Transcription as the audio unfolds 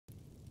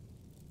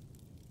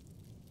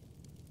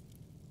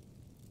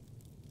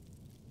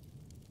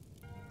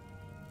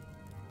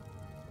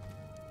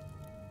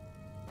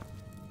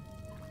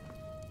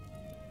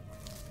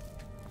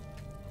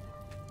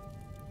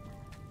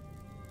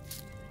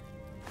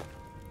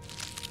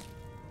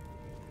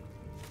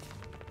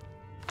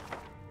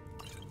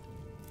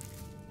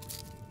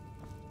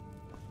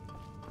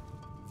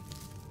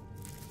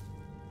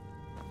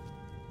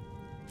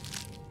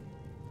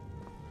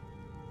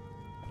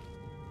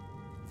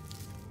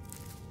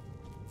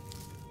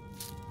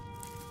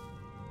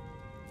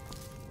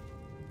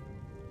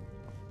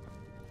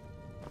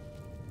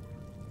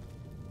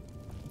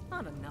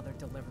Not another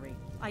delivery.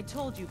 I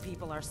told you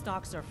people our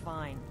stocks are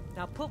fine.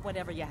 Now put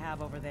whatever you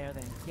have over there,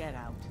 then get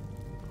out.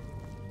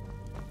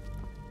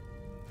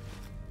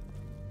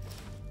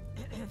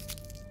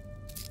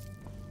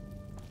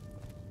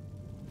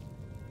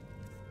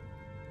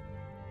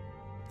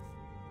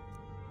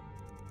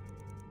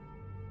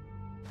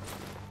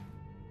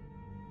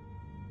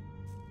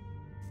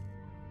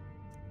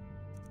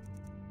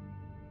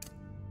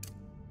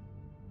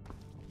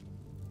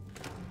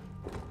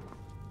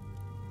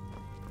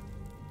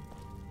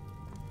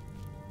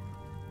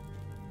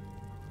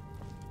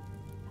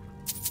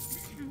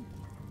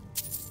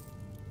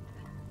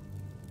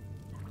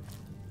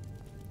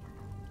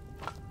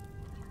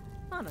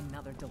 Not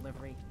another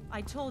delivery.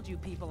 I told you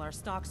people our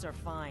stocks are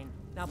fine.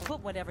 Now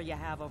put whatever you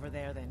have over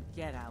there, then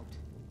get out.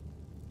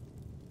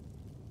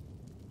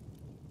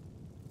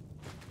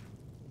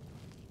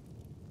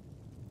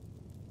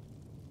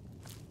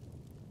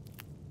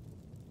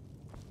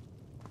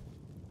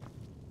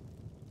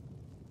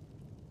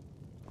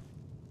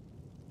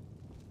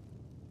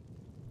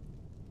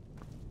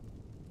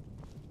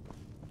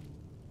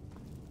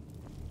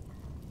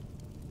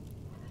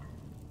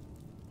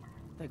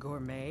 The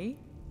gourmet?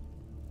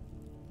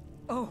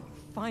 Oh,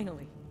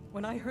 finally!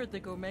 When I heard the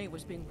gourmet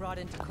was being brought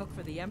in to cook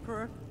for the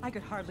Emperor, I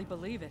could hardly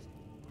believe it.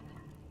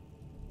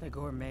 The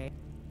gourmet?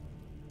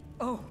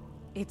 Oh,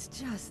 it's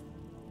just...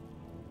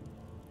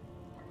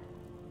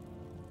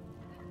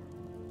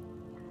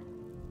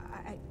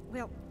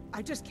 Well,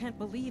 I just can't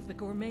believe the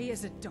gourmet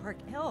is a dark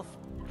elf.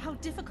 How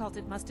difficult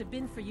it must have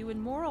been for you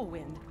in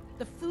Morrowind.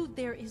 The food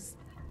there is...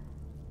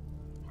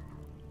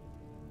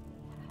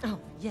 Oh,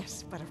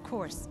 yes, but of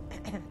course.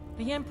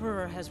 The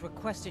Emperor has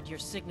requested your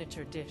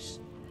signature dish,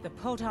 the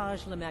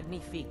potage le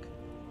magnifique.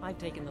 I've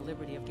taken the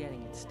liberty of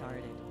getting it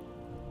started.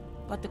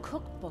 But the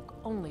cookbook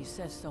only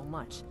says so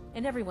much,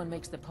 and everyone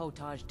makes the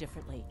potage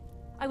differently.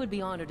 I would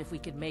be honored if we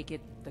could make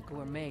it the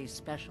gourmet's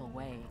special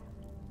way.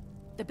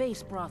 The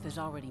base broth is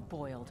already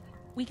boiled.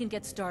 We can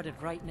get started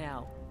right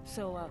now.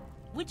 So,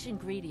 which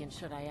ingredient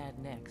should I add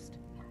next?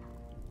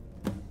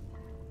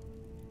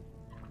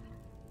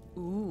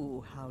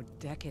 Ooh, how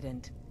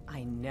decadent.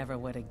 I never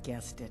would have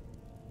guessed it.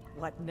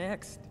 What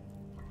next?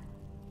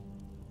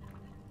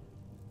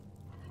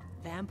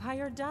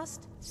 Vampire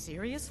dust?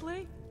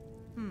 Seriously?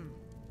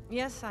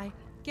 Yes, I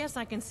guess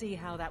I can see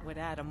how that would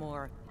add a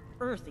more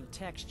earthy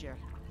texture.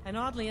 And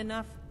oddly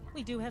enough,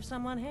 we do have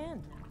some on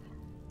hand.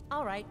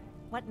 All right,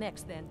 what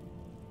next then?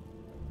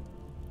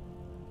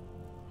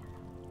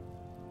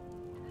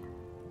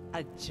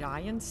 A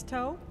giant's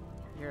toe?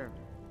 You're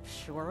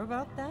sure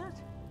about that?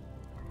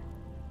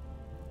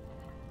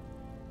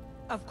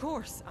 Of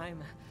course,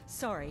 I'm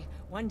sorry.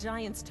 One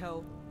giant's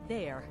toe,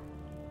 there.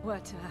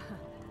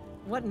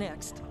 What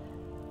next?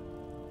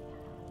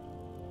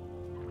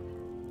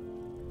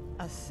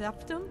 A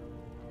septum?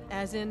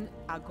 As in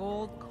a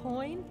gold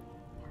coin?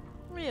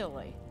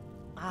 Really?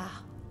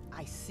 Ah,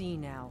 I see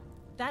now.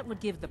 That would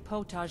give the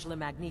potage le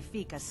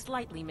magnifique a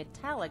slightly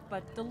metallic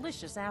but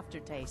delicious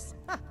aftertaste.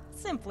 Ha!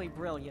 Simply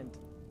brilliant.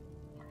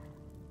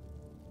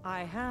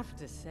 I have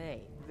to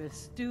say, the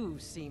stew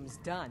seems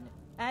done.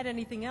 Add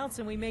anything else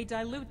and we may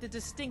dilute the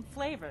distinct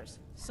flavors.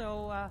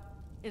 So,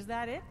 is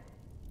that it?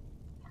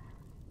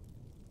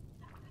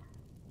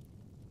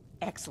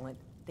 Excellent.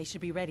 They should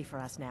be ready for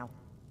us now.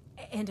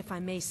 And if I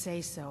may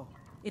say so,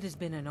 it has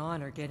been an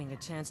honor getting a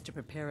chance to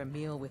prepare a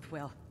meal with,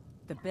 well,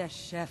 the best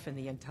chef in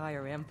the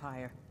entire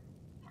Empire.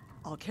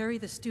 I'll carry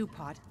the stew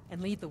pot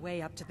and lead the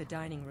way up to the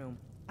dining room.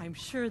 I'm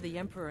sure the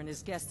Emperor and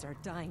his guests are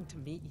dying to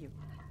meet you.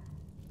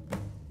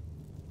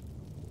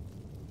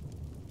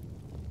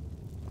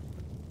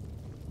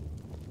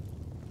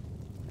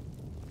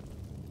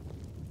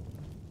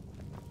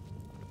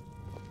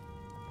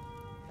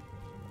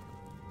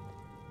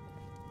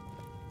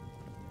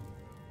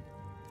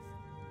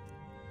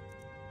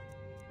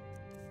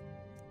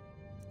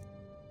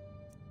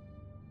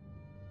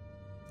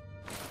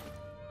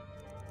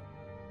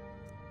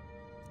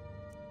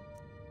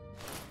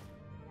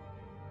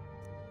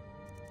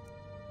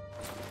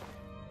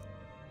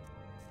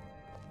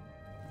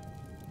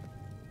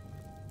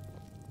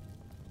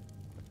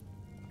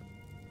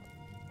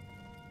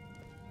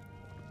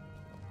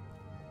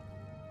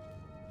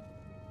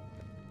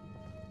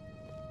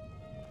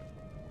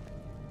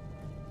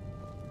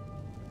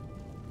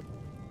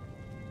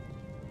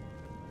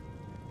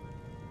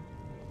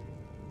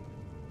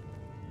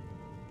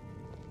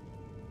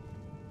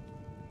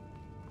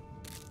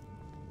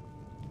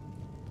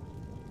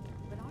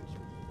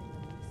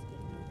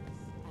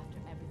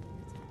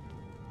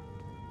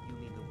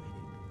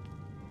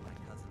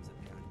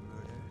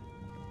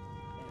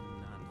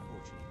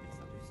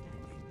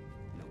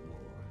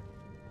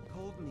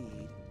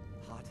 Mead,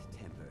 hot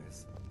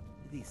tempers.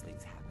 These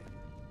things happen.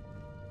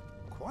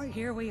 Quite.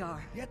 Here we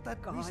are. Yet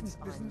that Gods,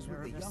 recent business I'm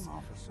with the nervous. young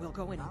officer. We'll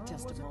go in Nara,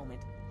 just was a it?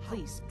 moment. How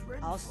Please,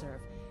 dreadful. I'll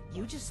serve.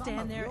 You just Son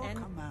stand of there your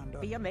and commander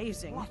be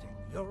amazing. plotting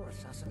your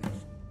assassination.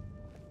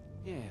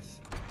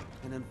 Yes,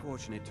 an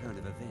unfortunate turn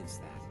of events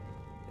that,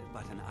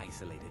 but an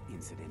isolated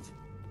incident.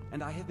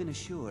 and I have been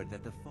assured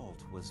that the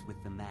fault was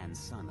with the man's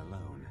son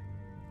alone.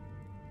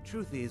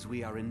 Truth is,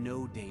 we are in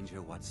no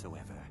danger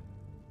whatsoever.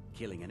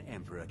 Killing an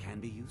emperor can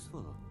be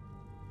useful,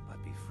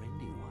 but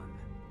befriending one,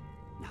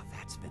 now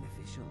that's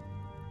beneficial,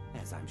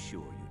 as I'm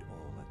sure you'd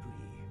all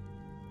agree.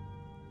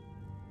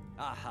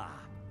 Aha!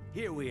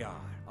 Here we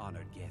are,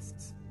 honored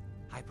guests.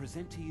 I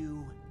present to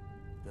you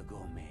the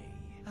gourmet.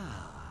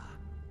 Ah,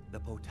 the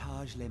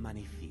potage le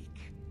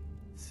magnifique.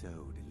 So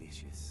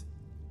delicious.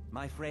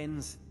 My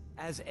friends,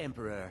 as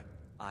Emperor,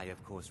 I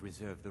of course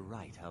reserve the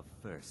right of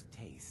first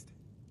taste.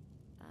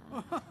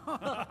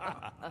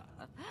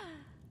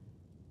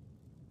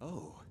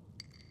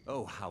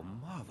 Oh, how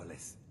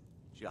marvelous.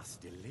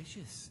 Just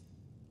delicious.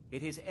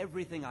 It is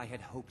everything I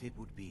had hoped it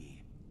would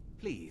be.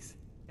 Please,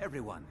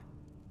 everyone,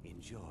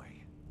 enjoy.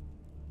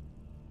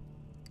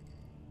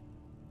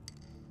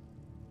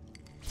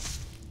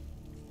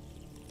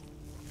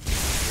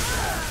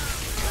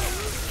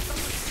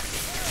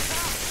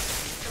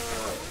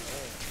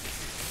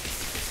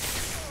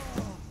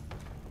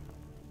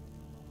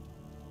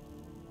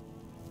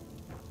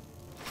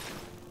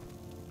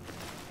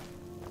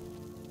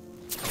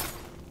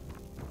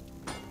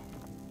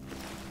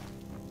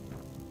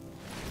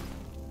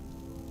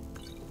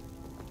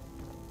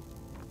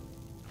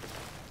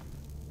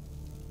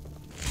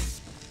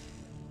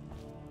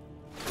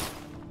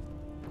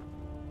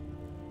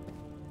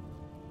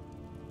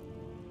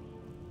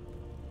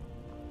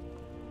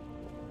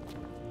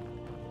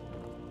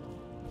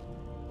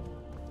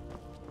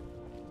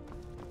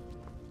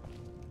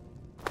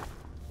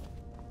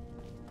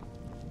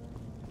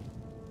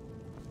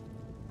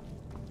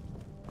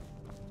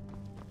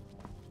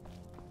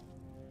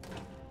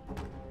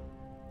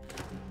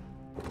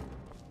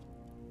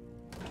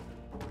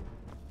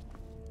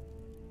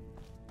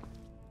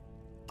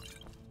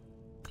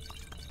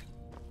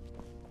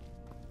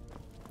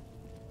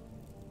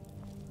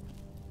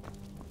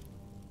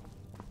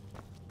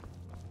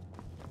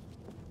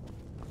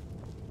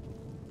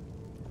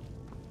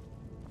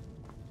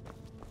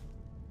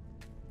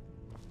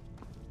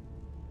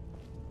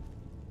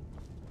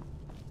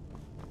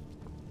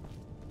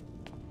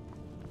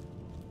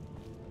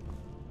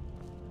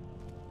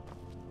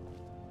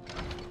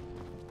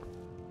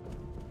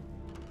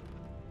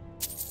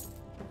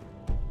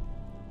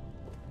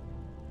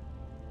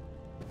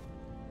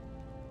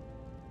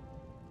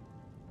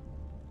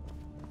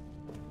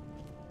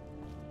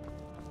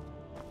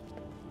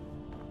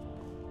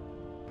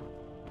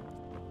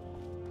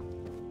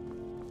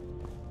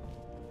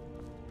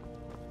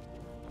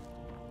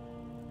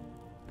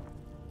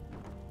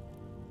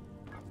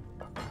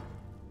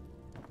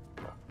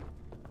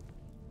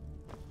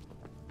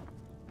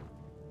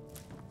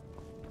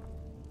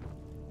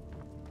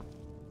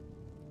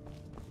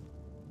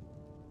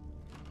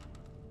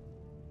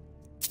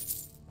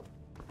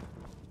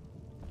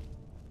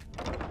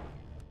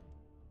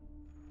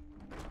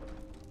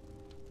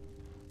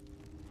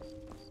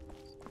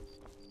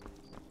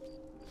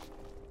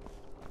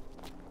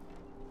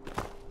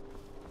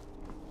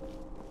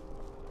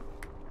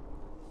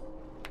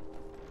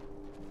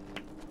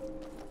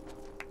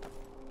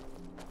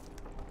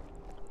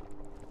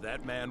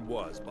 That man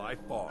was, by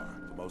far,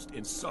 the most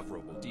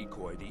insufferable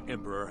decoy the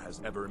Emperor has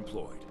ever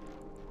employed.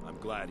 I'm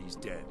glad he's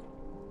dead.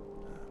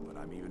 But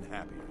I'm even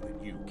happier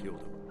that you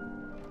killed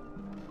him.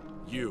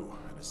 You,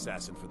 an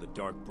assassin for the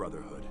Dark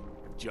Brotherhood,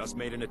 just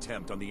made an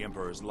attempt on the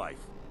Emperor's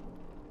life.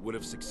 Would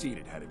have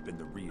succeeded had it been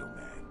the real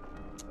man.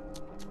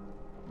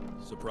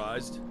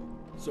 Surprised?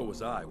 So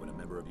was I when a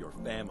member of your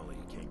family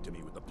came to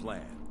me with a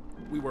plan.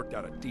 We worked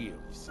out a deal,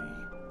 you see.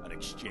 An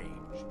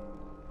exchange.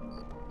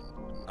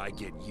 I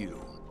get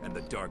you, and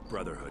the Dark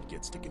Brotherhood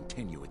gets to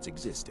continue its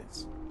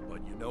existence.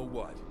 But you know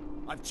what?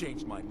 I've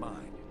changed my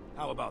mind.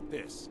 How about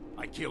this?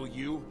 I kill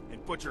you,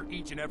 and butcher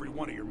each and every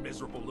one of your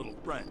miserable little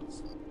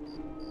friends.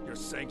 Your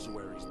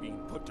sanctuary's being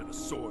put to the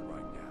sword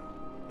right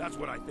now. That's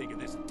what I think of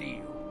this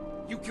deal.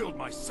 You killed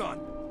my son.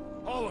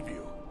 All of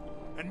you.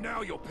 And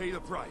now you'll pay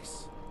the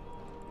price.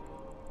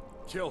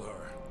 Kill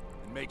her,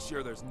 and make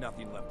sure there's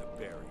nothing left to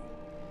bury.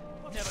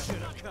 Never should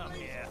have come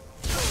here.